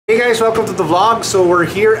Hey guys, welcome to the vlog. So we're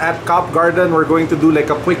here at Cop Garden. We're going to do like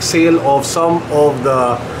a quick sale of some of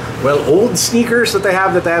the old sneakers that I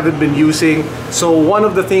haven't been using. So one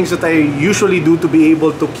of the things that I usually do to be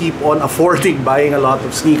able to keep on affording buying a lot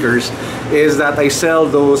of sneakers is that I sell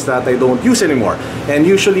those that I don't use anymore. And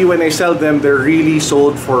usually when I sell them, they're really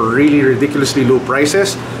sold for really ridiculously low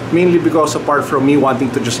prices, mainly because apart from me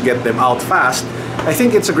wanting to just get them out fast, I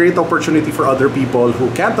think it's a great opportunity for other people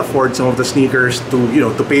who can't afford some of the sneakers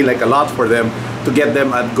to pay like a lot for them, to get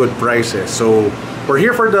them at good prices. So we're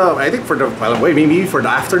here for the, maybe for the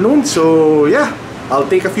afternoon. So yeah, I'll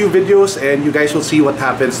take a few videos and you guys will see what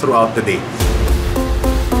happens throughout the day.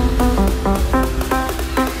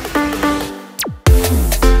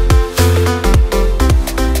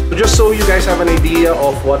 Just so you guys have an idea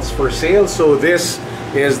of what's for sale, so this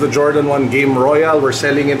is the Jordan 1 Game Royal. We're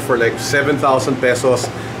selling it for like 7,000 pesos,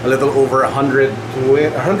 a little over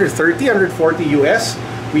 140 US.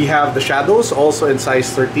 We have the Shadows, also in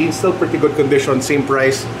size 13, still pretty good condition, same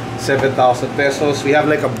price, 7,000 pesos. We have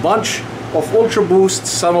like a bunch of Ultra Boosts,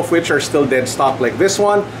 some of which are still dead stock, like this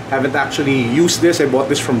one. Haven't actually used this, I bought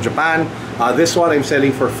this from Japan. This one I'm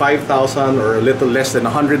selling for 5,000 or a little less than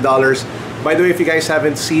 $100. By the way, if you guys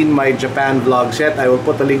haven't seen my Japan vlogs yet, I will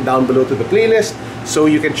put a link down below to the playlist so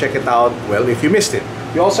you can check it out, well, if you missed it.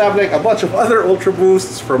 We also have like a bunch of other Ultra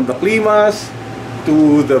Boosts, from the Climas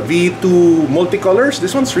to the V2 multicolors.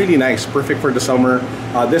 This one's really nice, perfect for the summer.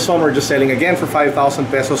 This one we're just selling again for 5,000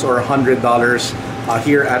 pesos or $100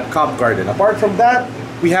 here at Cop Garden. Apart from that,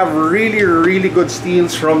 we have really good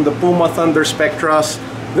steals from the Puma Thunder Spectras.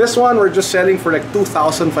 This one we're just selling for like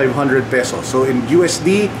 2,500 pesos. So in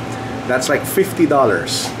USD, that's like $50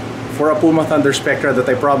 for a Puma Thunder Spectra that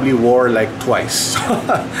I probably wore like twice.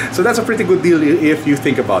 So that's a pretty good deal if you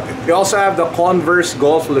think about it. We also have the Converse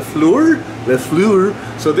Golf Le Fleur.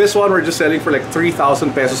 So this one we're just selling for like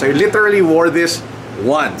 3,000 pesos. I literally wore this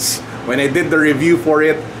once. When I did the review for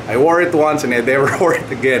it, I wore it once and I never wore it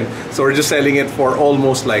again. So we're just selling it for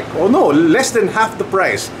almost like, less than half the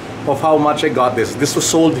price of how much I got this. This was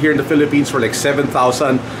sold here in the Philippines for like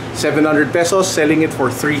 7,700 pesos, selling it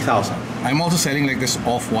for 3,000. I'm also selling like this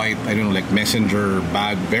off-white, I don't know, like messenger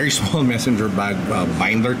bag, very small messenger bag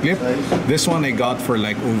binder clip. This one I got for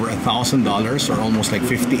like over $1,000 or almost like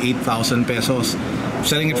 58,000 pesos. I'm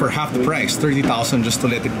selling it for half the price, 30,000, just to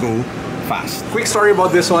let it go fast. Quick story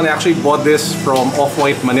about this one. I actually bought this from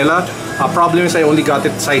Off-White Manila. Problem is I only got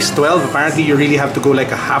it size 12. Apparently you really have to go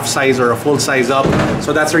like a half size or a full size up.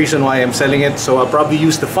 So that's the reason why I'm selling it. So I'll probably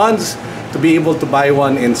use the funds to be able to buy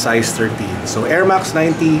one in size 13. So Air Max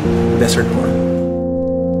 90 Desert Core.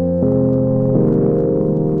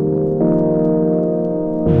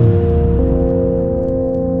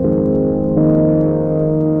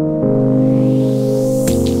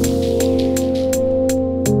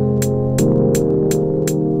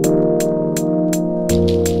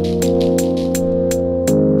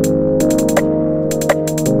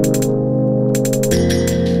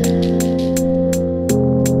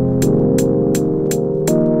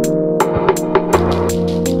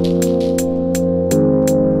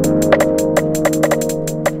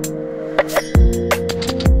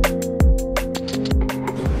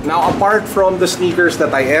 Now, apart from the sneakers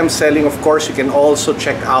that I am selling, of course, you can also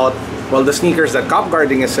check out, the sneakers that Cop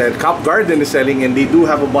Garden is selling, and they do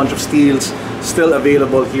have a bunch of steals still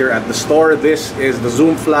available here at the store. This is the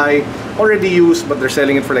Zoom Fly, already used, but they're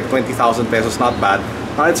selling it for like 20,000 pesos, not bad.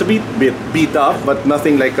 It's a bit beat up, but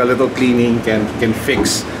nothing like a little cleaning can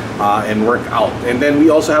fix and work out. And then we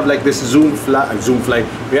also have like this Zoom Fly.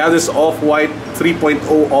 We have this Off-White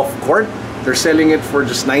 3.0 off-court. They're selling it for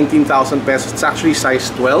just 19,000 pesos. It's actually size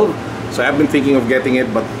 12. So I've been thinking of getting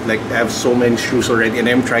it, but like I have so many shoes already and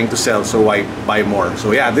I'm trying to sell, so why buy more?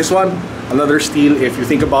 So yeah, this one, another steal if you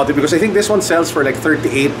think about it, because I think this one sells for like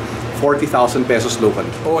 40,000 pesos locally.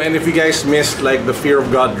 Oh, and if you guys missed like the Fear of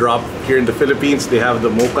God drop here in the Philippines, they have the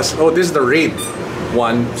Mochas. Oh, this is the Raid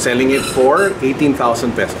one, selling it for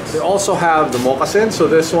 18,000 pesos. They also have the Moccasin. So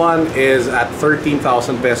this one is at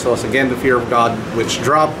 13,000 pesos. Again, the Fear of God, which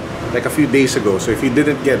dropped like a few days ago. So if you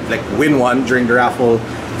didn't win one during the raffle,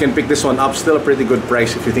 you can pick this one up. Still a pretty good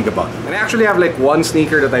price if you think about it. And I actually have like one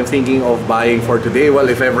sneaker that I'm thinking of buying for today. Well,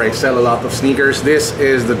 if ever I sell a lot of sneakers, this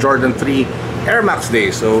is the Jordan 3 Air Max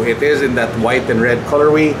Day. So it is in that white and red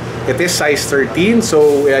colorway. It is size 13,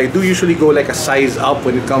 so I do usually go like a size up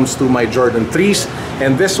when it comes to my Jordan 3s.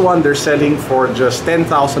 And this one, they're selling for just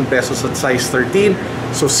 10,000 pesos at size 13.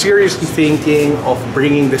 So seriously thinking of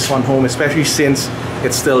bringing this one home, especially since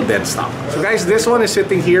it's still dead stock. So guys, this one is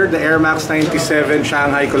sitting here, the Air Max 97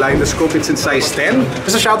 Shanghai Kaleidoscope. It's in size 10.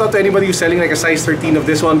 Just a shout out to anybody who's selling like a size 13 of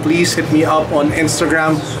this one. Please hit me up on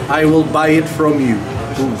Instagram. I will buy it from you.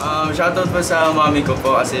 Shoutout po sa mami ko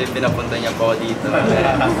po kasi pinapunta niya po dito.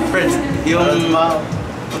 Friends, yung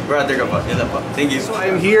brother ko po, yun na po. Thank you. So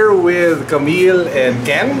I'm here with Camille and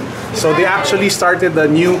Ken. So they actually started a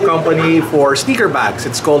new company for sneaker bags.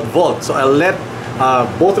 It's called Vault. So I'll let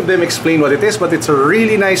both of them explain what it is, but it's a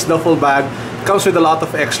really nice duffel bag. It comes with a lot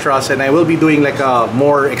of extras, and I will be doing like a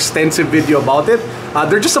more extensive video about it.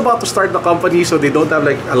 They're just about to start the company, so they don't have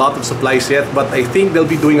like a lot of supplies yet, but I think they'll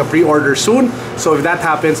be doing a pre-order soon. So if that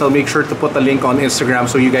happens, I'll make sure to put a link on Instagram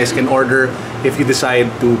so you guys can order if you decide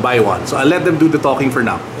to buy one. So I'll let them do the talking for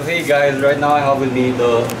now. Hey guys, right now I have with me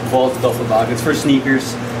the Vault duffel bag. It's for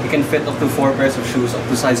sneakers. You can fit up to 4 pairs of shoes up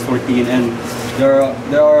to size 14, and there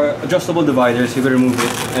are adjustable dividers. You can remove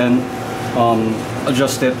it and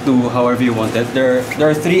adjust it to however you want it. There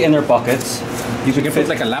are 3 inner pockets. You can fit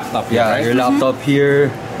like a laptop here, right? Your laptop here,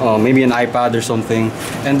 maybe an iPad or something.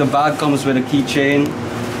 And the bag comes with a keychain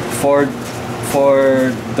for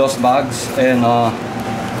dust bags, and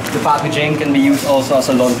the packaging can be used also as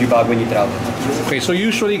a laundry bag when you travel. Okay, so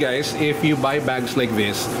usually guys, if you buy bags like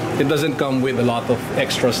this, it doesn't come with a lot of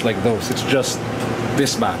extras like those. It's just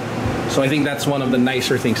this bag. So I think that's one of the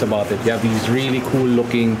nicer things about it. You have these really cool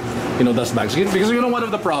looking, you know, dust bags. Because you know one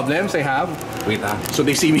of the problems I have, so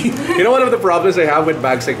they see me. You know one of the problems I have with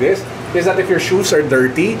bags like this is that if your shoes are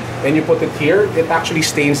dirty and you put it here, it actually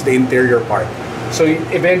stains the interior part. So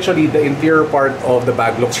eventually the interior part of the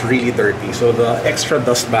bag looks really dirty. So the extra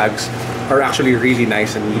dust bags are actually really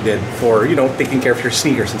nice and needed for, you know, taking care of your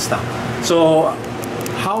sneakers and stuff. So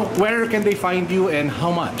where can they find you and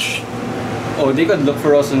how much? Oh, they could look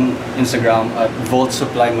for us on Instagram at Vault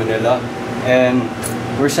Supply Manila, and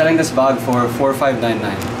we're selling this bag for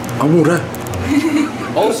 $4,599. Amura.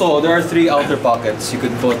 Also, there are 3 outer pockets. You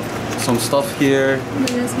could put some stuff here,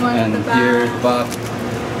 and here, back,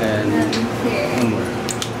 and more.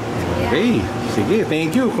 Hey, sige,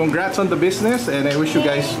 thank you. Congrats on the business, and I wish you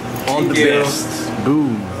guys all the best.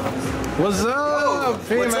 Boom. What's up?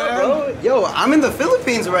 Hey, What's man. up, bro? Yo, I'm in the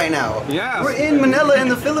Philippines right now. Yeah. We're in Manila in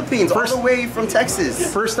the Philippines, all the way from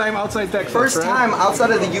Texas. First time outside Texas, First right? time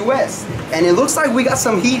outside of the US. And it looks like we got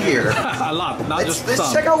some heat here. A lot, not just Let's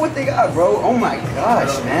some. check out what they got, bro. Oh my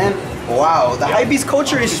gosh, man. Wow, the hypebeast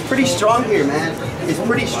culture is pretty strong here, man. It's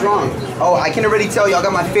pretty strong. Oh, I can already tell y'all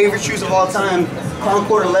got my favorite shoes of all time.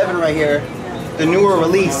 Concord 11 right here. The newer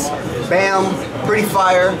release. Bam, pretty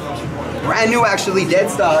fire. Brand new, actually,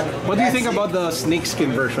 dead stock. What do you think about the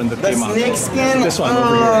snakeskin version that the came out? snakeskin? This one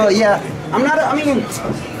over here. Yeah. I'm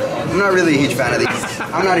not really a huge fan of these.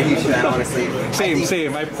 I'm not a huge fan, honestly.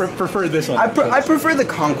 Same. I prefer this one. I prefer the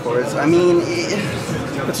Concords. I mean,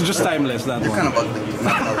 it's just timeless, that they're one. kind of ugly.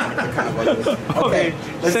 They're kind of ugly. Okay,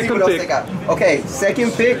 let's see second what else pick. they got. Okay,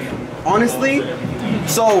 second pick. Honestly,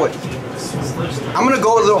 so I'm gonna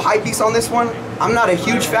go a little hypebeast on this one. I'm not a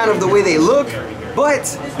huge fan of the way they look, but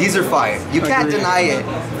these are fire. You can't deny it.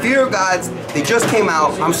 Fear of Gods, they just came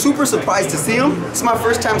out. I'm super surprised to see them. It's my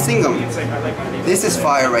first time seeing them. This is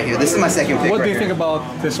fire right here. This is my second pick. What do you think about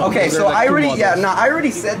this one? Okay, so like I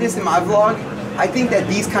already said this in my vlog. I think that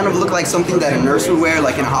these kind of look like something that a nurse would wear,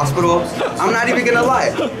 like in a hospital. I'm not even gonna lie.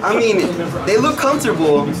 I mean, they look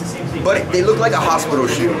comfortable, but they look like a hospital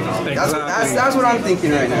shoe. That's what I'm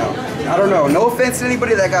thinking right now. I don't know. No offense to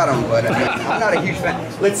anybody that got them, but I mean, I'm not a huge fan.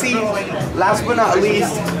 Let's see. Last but not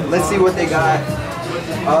least, let's see what they got.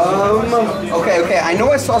 Okay. I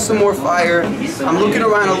know I saw some more fire. I'm looking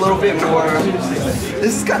around a little bit more.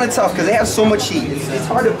 This is kind of tough because they have so much heat. It's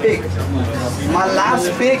hard to pick. My last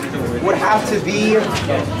pick would have to be,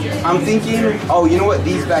 I'm thinking, oh, you know what?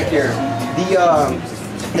 These back here.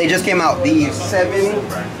 They just came out. The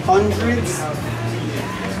 700s.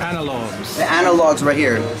 Analogs. The analogs right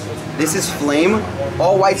here. This is Flame.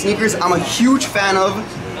 All white sneakers. I'm a huge fan of.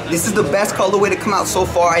 This is the best colorway to come out so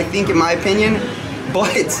far, I think, in my opinion.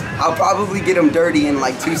 But I'll probably get them dirty in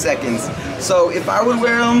like 2 seconds. So if I would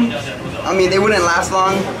wear them, I mean, they wouldn't last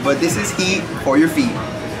long, but this is heat for your feet.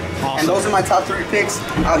 Awesome. And those are my top 3 picks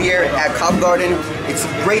out here at Cop Garden. It's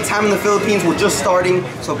a great time in the Philippines. We're just starting,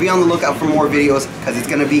 so be on the lookout for more videos because it's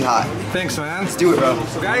gonna be hot. Thanks, man. Let's do it, bro.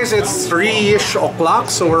 So guys, it's 3-ish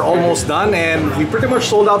o'clock, so we're almost done, and we pretty much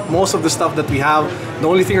sold out most of the stuff that we have. The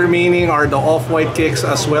only thing remaining are the off-white kicks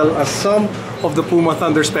as well as some of the Puma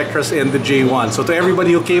Thunder Spectras and the J1. So to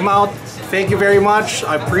everybody who came out, thank you very much.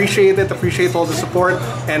 I appreciate it, appreciate all the support,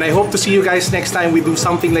 and I hope to see you guys next time we do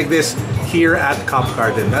something like this here at Cop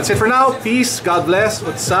Garden. That's it for now. Peace, God bless,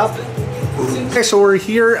 what's up? Okay, so we're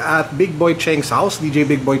here at Big Boy Cheng's house, DJ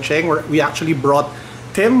Big Boy Cheng, where we actually brought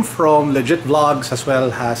Tim from Legit Vlogs as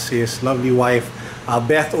well as his lovely wife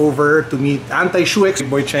Beth over to meet Anti-Shoe Big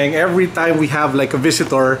Boy Cheng. Every time we have like a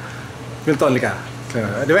visitor,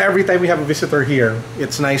 every time we have a visitor here,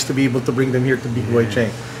 it's nice to be able to bring them here to Big Boy Cheng.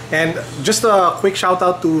 And just a quick shout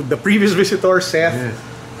out to the previous visitor, Seth. Yes.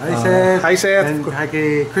 Hi, Seth. Hi, Seth. And hi,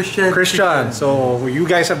 kay Christian. So you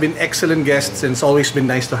guys have been excellent guests, and it's always been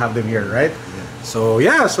nice to have them here, right? Yeah. So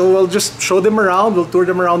yeah, so we'll just show them around. We'll tour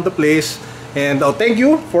them around the place. And thank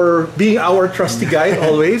you for being our trusty guide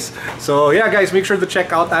always. So yeah, guys, make sure to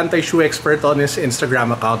check out Anti-Shoe Expert on his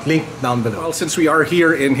Instagram account, link down below. Well, since we are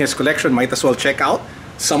here in his collection, might as well check out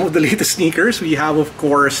some of the latest sneakers. We have, of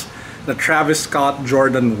course, the Travis Scott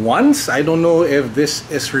Jordan 1s. I don't know if this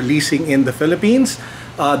is releasing in the Philippines.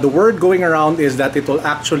 The word going around is that it will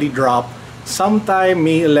actually drop sometime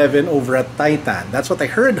May 11 over at Titan. That's what I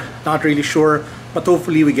heard. Not really sure, but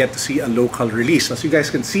hopefully we get to see a local release. As you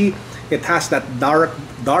guys can see, it has that dark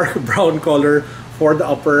brown color for the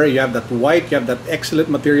upper. You have that white, you have that excellent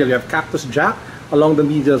material. You have Cactus Jack along the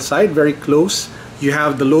medial side, very close. You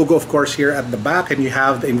have the logo, of course, here at the back, and you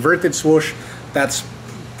have the inverted swoosh that's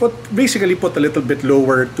basically put a little bit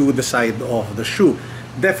lower to the side of the shoe.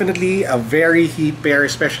 Definitely a very heat pair,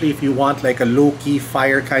 especially if you want like a low-key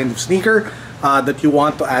fire kind of sneaker that you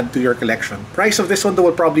want to add to your collection. Price of this one though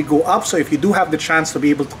will probably go up, so if you do have the chance to be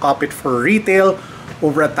able to cop it for retail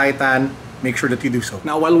over at Titan, make sure that you do so.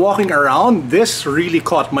 Now, while walking around, this really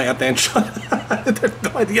caught my attention. I have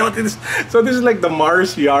no idea what it is. So this is like the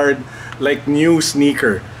Mars Yard like new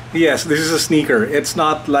sneaker. Yes, this is a sneaker. It's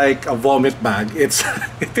not like a vomit bag. It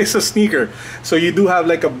is a sneaker. So you do have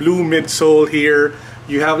like a blue midsole here.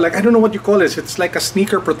 You have like, I don't know what you call it. It's like a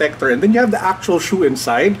sneaker protector. And then you have the actual shoe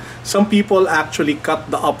inside. Some people actually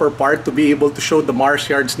cut the upper part to be able to show the Mars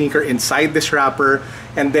Yard sneaker inside this wrapper.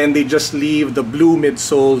 And then they just leave the blue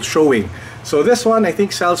midsole showing. So this one I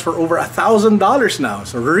think sells for over $1,000 now.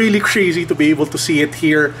 So really crazy to be able to see it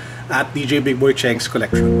here at DJ Big Boy Cheng's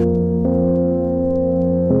collection.